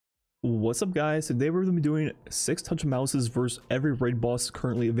What's up, guys? Today we're going to be doing 6 touch Malices versus every raid boss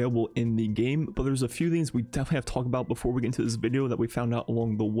currently available in the game, but there's a few things we definitely have to talk about before we get into this video that we found out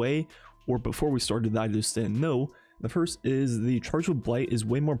along the way, or before we started that I just didn't know. The first is the charge of blight is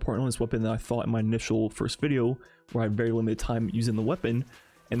way more important on this weapon than I thought in my initial first video, where I had very limited time using the weapon,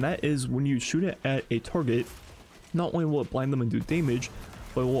 and that is when you shoot it at a target, not only will it blind them and do damage,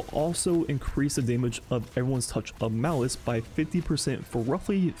 but it will also increase the damage of everyone's touch of Malice by 50% for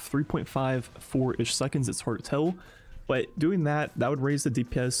roughly 3.54-ish seconds. It's hard to tell, but doing that would raise the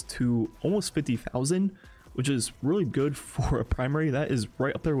DPS to almost 50,000, which is really good for a primary. That is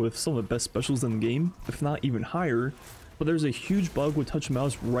right up there with some of the best specials in the game, if not even higher. But there's a huge bug with touch of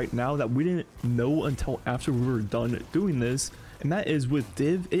Malice right now that we didn't know until after we were done doing this, and that is with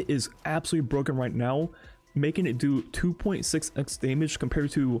Div. It is absolutely broken right now, making it do 2.6x damage compared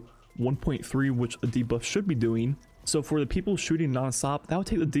to 1.3, which a debuff should be doing. So for the people shooting non-stop, that would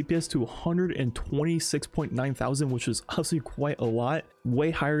take the DPS to 126.9 thousand, which is obviously quite a lot,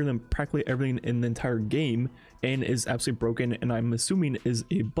 way higher than practically everything in the entire game, and is absolutely broken, and I'm assuming is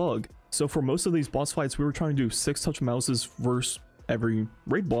a bug. So for most of these boss fights, we were trying to do 6 touch Malices versus every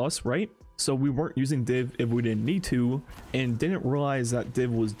raid boss, right? So we weren't using Div if we didn't need to, and didn't realize that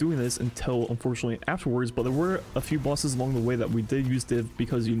Div was doing this until unfortunately afterwards. But there were a few bosses along the way that we did use Div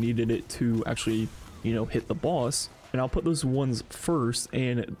because you needed it to actually, you know, hit the boss. And I'll put those ones first,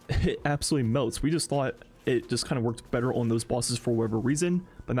 and it absolutely melts. We just thought it just kind of worked better on those bosses for whatever reason,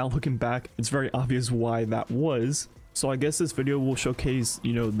 but now looking back, it's very obvious why that was. So I guess this video will showcase,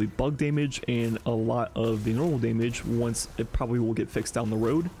 you know, the bug damage and a lot of the normal damage once it probably will get fixed down the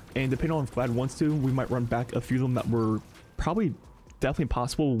road. And depending on if Vlad wants to, we might run back a few of them that were probably definitely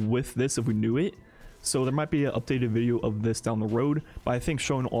possible with this if we knew it. So there might be an updated video of this down the road, but I think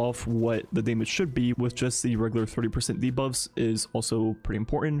showing off what the damage should be with just the regular 30% debuffs is also pretty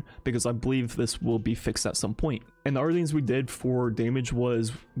important, because I believe this will be fixed at some point. And the other things we did for damage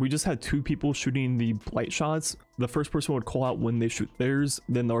was we just had 2 people shooting the blight shots. The first person would call out when they shoot theirs,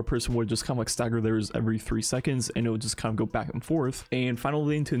 then the other person would just kind of like stagger theirs every 3 seconds, and it would just kind of go back and forth. And final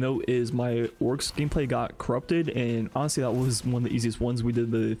thing to note is my orcs gameplay got corrupted, and honestly that was one of the easiest ones. We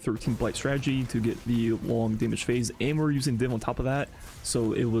did the 13 blight strategy to get the long damage phase, and we're using Div on top of that,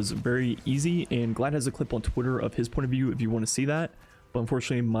 so it was very easy. And Glad has a clip on Twitter of his point of view if you want to see that, but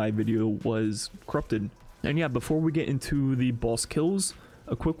unfortunately my video was corrupted. And yeah, before we get into the boss kills,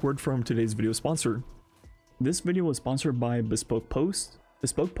 a quick word from today's video sponsor. This video was sponsored by Bespoke Post.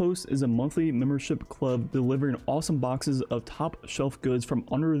 Bespoke Post is a monthly membership club delivering awesome boxes of top shelf goods from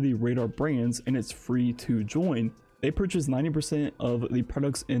under the radar brands, and it's free to join. They purchase 90% of the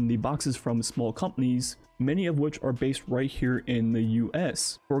products in the boxes from small companies, many of which are based right here in the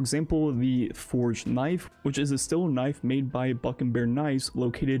US. For example, the Forged Knife, which is a steel knife made by Buck and Bear Knives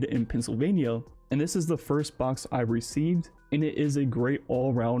located in Pennsylvania. And this is the first box I've received, and it is a great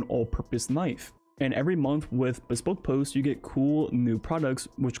all-around all-purpose knife. And every month with Bespoke Post, you get cool new products,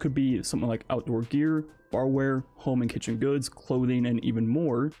 which could be something like outdoor gear, barware, home and kitchen goods, clothing, and even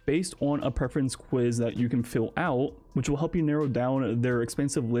more, based on a preference quiz that you can fill out, which will help you narrow down their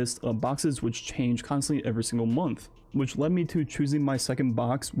expansive list of boxes, which change constantly every single month. Which led me to choosing my second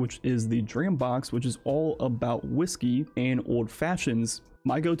box, which is the Dram box, which is all about whiskey and old fashions.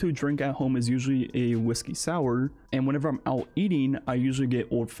 My go-to drink at home is usually a whiskey sour, and whenever I'm out eating, I usually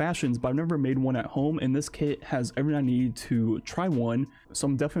get old fashions, but I've never made one at home, and this kit has everything I need to try one, so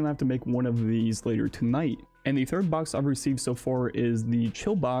I'm definitely gonna have to make one of these later tonight. And the third box I've received so far is the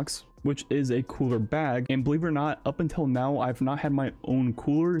Chill box, which is a cooler bag, and believe it or not, up until now I've not had my own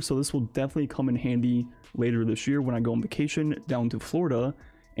cooler, so this will definitely come in handy later this year when I go on vacation down to Florida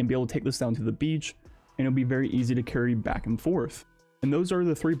and be able to take this down to the beach, and it'll be very easy to carry back and forth. And those are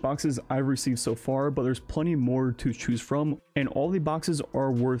the 3 boxes I've received so far, but there's plenty more to choose from, and all the boxes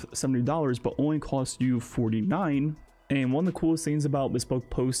are worth $70 but only cost you $49. And one of the coolest things about Bespoke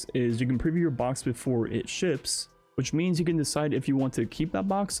Post is you can preview your box before it ships, which means you can decide if you want to keep that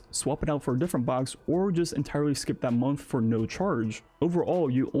box, swap it out for a different box, or just entirely skip that month for no charge. Overall,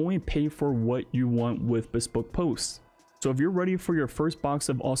 you only pay for what you want with Bespoke Post. So if you're ready for your first box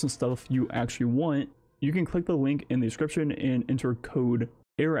of awesome stuff you actually want, you can click the link in the description and enter code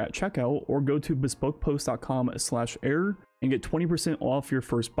ERROR at checkout, or go to bespokepost.com/error and get 20% off your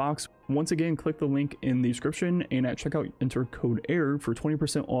first box. Once again, click the link in the description and at checkout enter code ERROR for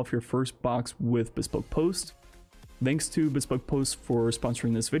 20% off your first box with Bespoke Post. Thanks to Bespoke Post for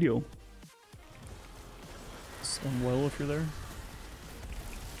sponsoring this video. Swim well if you're there.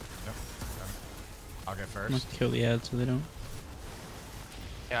 Yep. I'll get first. Must kill the ad so they don't.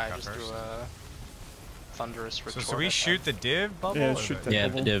 Yeah, I just threw a thunderous So retort. should we shoot the div bubble? Yeah, or shoot the- that Yeah,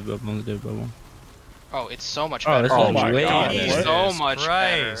 bubble. the div bubble, the div bubble. Oh, it's so much Oh, better. this Oh is my way God, better. Jesus So much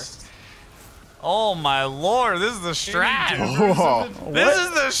Christ. Oh my lord, this is the strat. Whoa. This is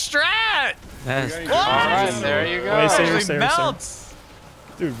the strat. That's Okay, What? Alright, there you go. Wait, say- Actually say- melts.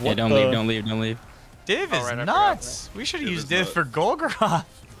 Dude, what yeah, don't the... leave, don't leave, don't leave. Div is Alright, I forgot nuts. We should Div use is div nuts. for Golgoroth.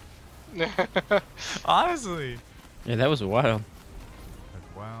 Honestly. Yeah, that was wild.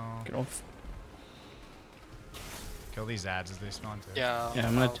 Well, Get off. kill these ads as they spawn too. Yeah. Yeah,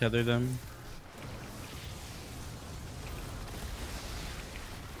 I'm gonna tether them.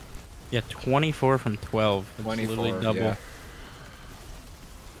 Yeah, 24 from 12. It's 24, literally double. yeah.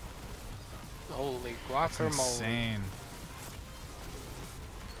 Holy That's guacamole. insane.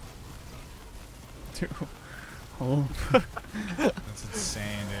 Dude. Oh. That's insane,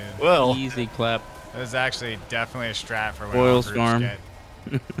 dude. Well, Easy clap. That is actually definitely a strat for what Oil all groups storm.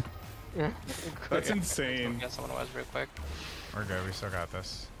 get. that's insane. Get someone was real quick. We're good. We still got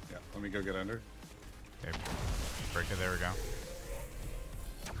this. Yeah, let me go get under. Okay. Break it. There we go.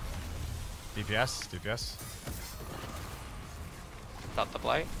 DPS. DPS. Got the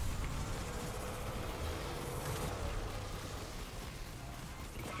blight.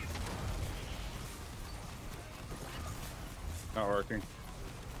 Not working.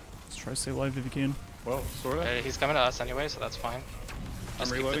 Let's try to stay alive if you can. Well, sort of. He's coming to us anyway, so that's fine.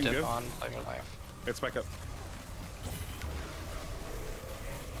 Just keep the reloading, dip give. on, play your life. It's back up.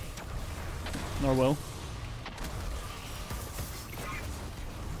 Narwhal.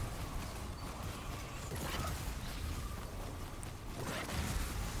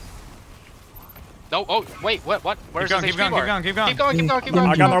 No, oh, wait, what? Where's going, his keep HP going, keep bar? going, keep going. Keep going, keep going, keep I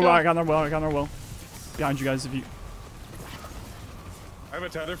going. got Narwhal, I got Narwhal, I got Narwhal. Behind you guys if you... I have a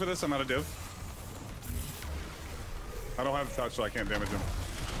tether for this. I'm out of div. I don't have touch, so I can't damage him.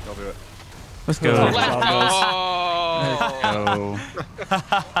 I'll do it. Let's go. Let's Let's go. go.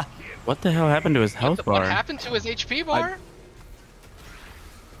 What the hell happened to his health bar? What happened to his HP bar?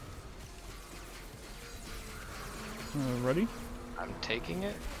 Ready? I'm taking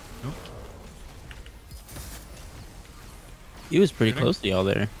it. He was pretty close to y'all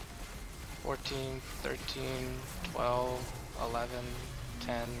there. 14, 13, 12, 11,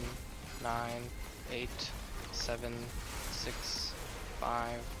 10, 9, 8, 7, 6,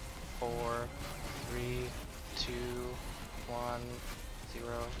 5, 4, 3, 2, 1, 0.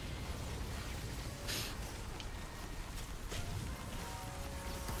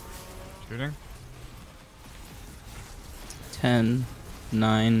 Shooting. 10,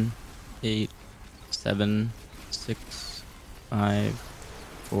 9, 8, 7, 6, 5,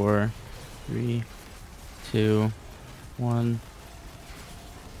 4, 3, 2, 1.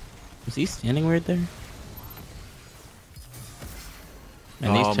 Was he standing weird there?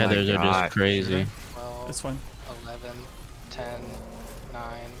 Man, these Oh my tethers are God. just crazy. 12, It's fine. 11, 10, 9,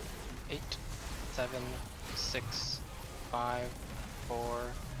 8, 7, 6, 5, 4,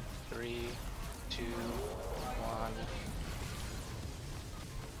 3, 2, 1.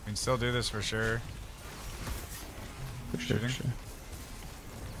 We can still do this for sure. For sure, for Shooting. sure.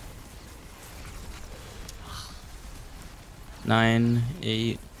 9,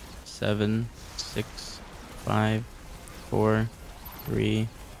 8, 7, 6, 5, 4, 3,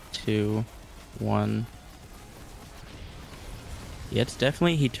 2, 1. Yeah, it's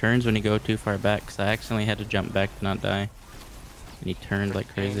definitely he turns when you go too far back, because I accidentally had to jump back to not die. And he turned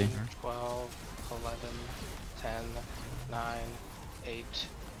like crazy. 12, 11, 10, 9, 8,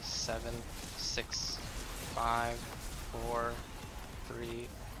 7, 6, 5, 4, 3,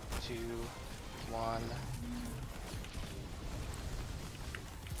 2, 1.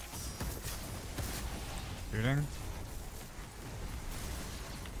 Shooting.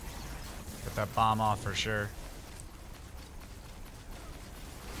 Get that bomb off for sure.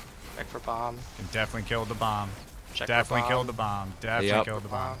 Check for bomb. Can definitely kill the bomb. Check Definitely for killed bomb. the bomb. Definitely Yep. killed the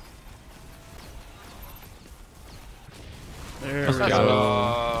bomb. There Let's we go.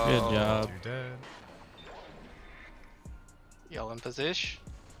 go. Good job. Two dead. Yell in position.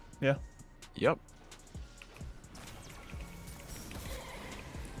 Yeah. Yep.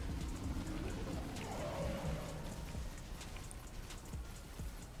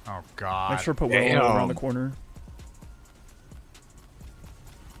 Oh god. Make sure to put well Damn. around the corner.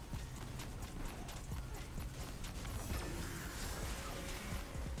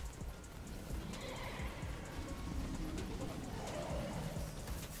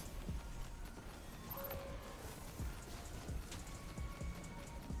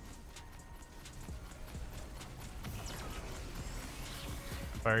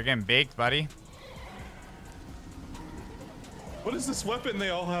 But you're getting baked, buddy. What is this weapon they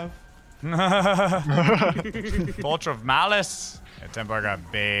all have? Vulture of Malice. Yeah, Tempo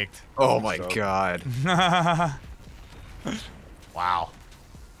got baked. Oh my So- god. Wow.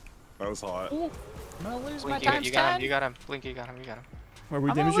 That was hot. Blinky, you got him. You got him. Blinky, you got him. You got him. Where are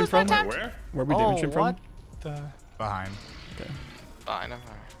we damaging from? Where? Where are we damaging from? Behind. Okay. Fine.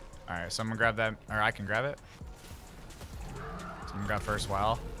 Alright, someone grab that. Or I can grab it. Someone grab first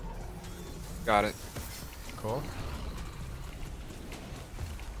well. Got it. Cool.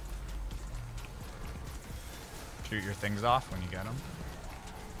 Shoot your things off when you get them.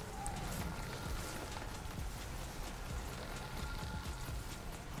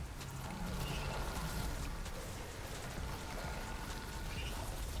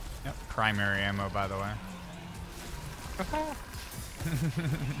 Yep, primary ammo, by the way.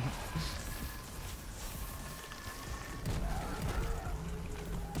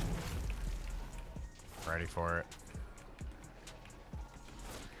 Ready for it.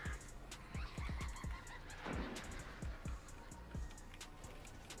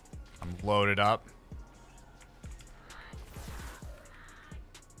 I'm loaded up.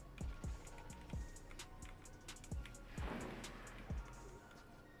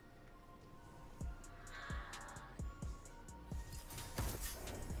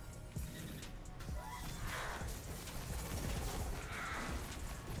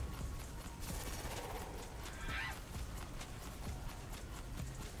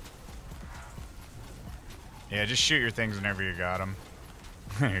 Yeah, just shoot your things whenever you got them.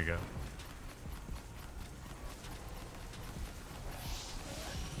 There you go.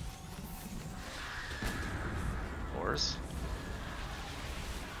 Wars.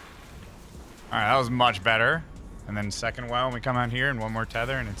 Alright, that was much better. And then second well, we come out here and one more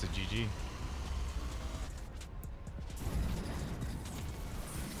tether and it's a GG.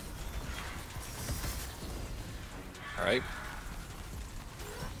 Alright.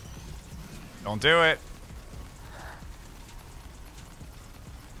 Don't do it.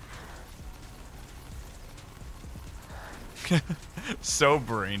 So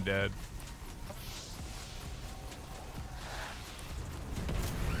brain dead.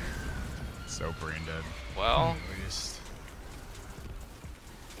 So brain dead. Well, We just...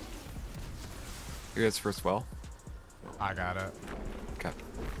 You guys first well? I got it. Okay.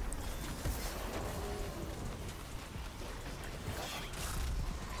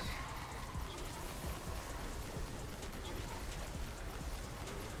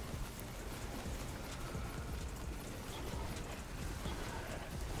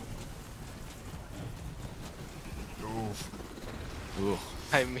 Ooh.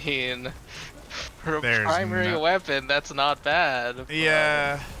 I mean, for a There's primary no- weapon, that's not bad. but-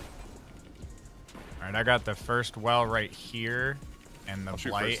 Yeah. Alright, I got the first well right here and the I'll shoot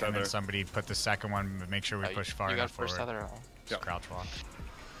blight, first and then tether. somebody put the second one, but make sure we push far You got enough first forward. other. Just Yep. crouch walk.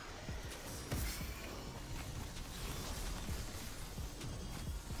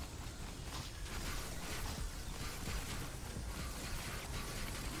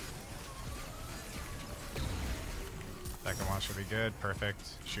 Second one should be good. Perfect.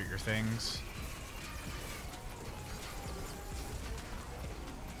 Shoot your things.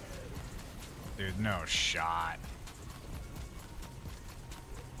 Dude, no shot.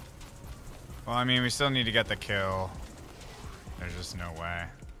 Well, I mean, we still need to get the kill. There's just no way.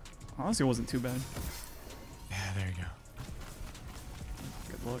 Honestly, it wasn't too bad. Yeah, there you go.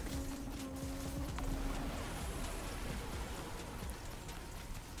 Good luck.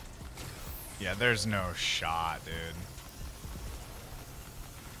 Yeah, there's no shot, dude.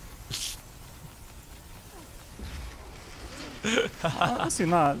 Honestly,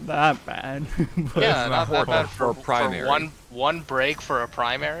 not that bad. But Yeah, not that horrible bad for a primary. one break for a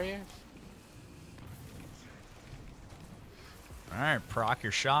primary. Alright, proc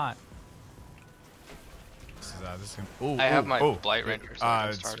your shot. This is gonna, ooh, I have ooh, my ooh. Blight Ranger, so I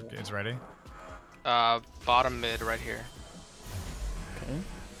can start it. It's ready. Bottom mid right here. Okay.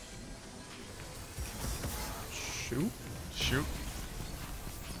 Shoot. Shoot.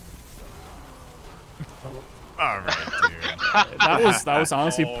 Alright, dude. That was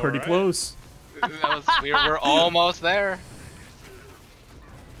honestly pretty Alright. close. We're almost there.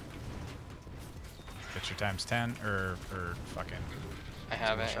 Get your times 10 or fucking. I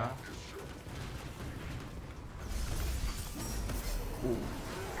have it. shot.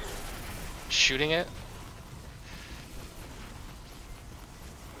 Shooting it.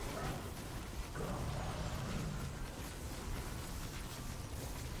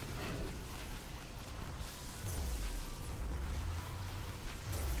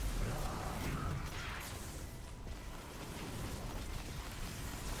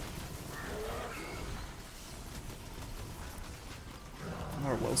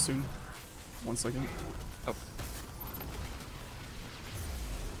 Or well soon. 1 second. Oh.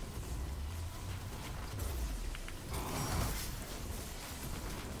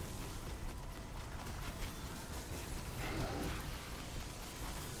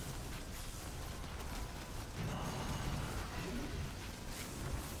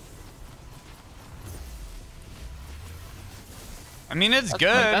 I mean, it's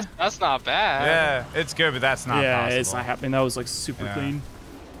good. That's not bad. Yeah, it's good, but that's not yeah, possible. it's not happening. That was like super clean.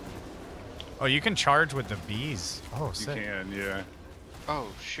 Oh, you can charge with the bees. Oh, You sick. can, yeah. Oh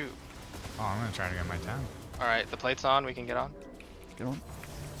shoot. Oh, I'm gonna try to get my 10. All right, the plate's on. We can get on. Get on.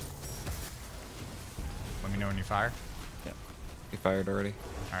 Let me know when you fire. You fired already.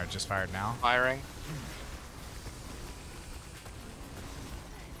 All right, just fired now. Firing.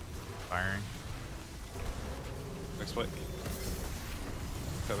 Firing. Next plate.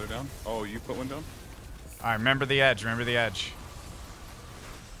 Tether down. Oh, you put one down? All right, remember the edge. Remember the edge.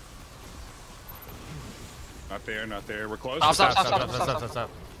 Not there, not there. We're close. Stop.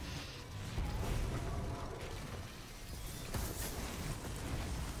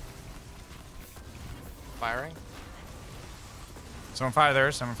 Firing. Someone fire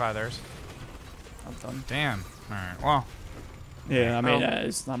theirs. Someone fire theirs. I'm done. Damn. All right. Well. Yeah, I mean,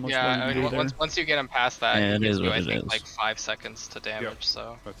 it's not much more Yeah, you I can mean, do there. once you get him past that, Yeah, you it can is do, what I it think, is. like 5 seconds to damage. Yep.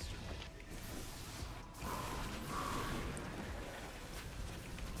 So That's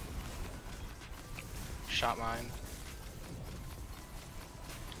shot mine.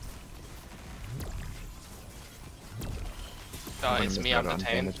 It's me. I'm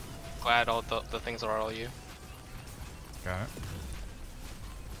detained. Glad all the things are all you. Got it.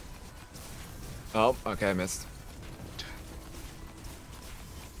 Oh, okay, I missed.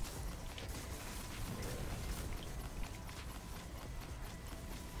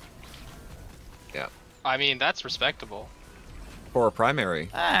 Yeah. I mean, that's respectable. For a primary.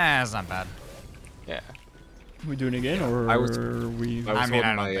 That's not bad. Yeah. We doing it again, or I was- we? I was I mean,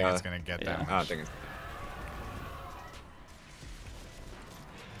 I holding don't think my, it's gonna get yeah. that I much. don't think it's...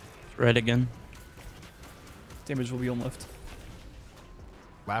 Red again. Damage will be on left.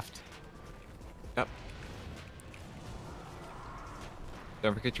 Left. Yep.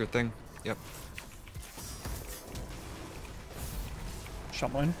 Don't forget your thing. Yep.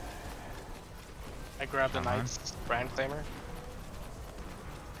 Shot mine. I grabbed the Come on. Knight's Brand Claimer.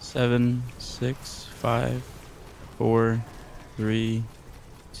 7, 6, 5, 4, 3,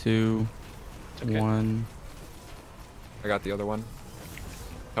 2, Okay. 1. I got the other one.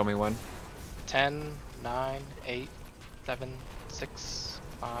 Tell me when. 10, 9, 8, 7, 6,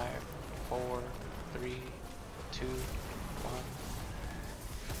 5, 4, 3, 2, 1.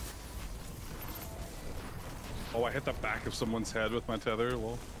 Oh, I hit the back of someone's head with my tether.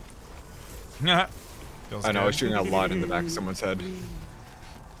 Well, Feels I know, I was good. shooting a lot in the back of someone's head.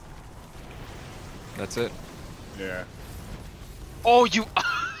 That's it. yeah. Oh, you!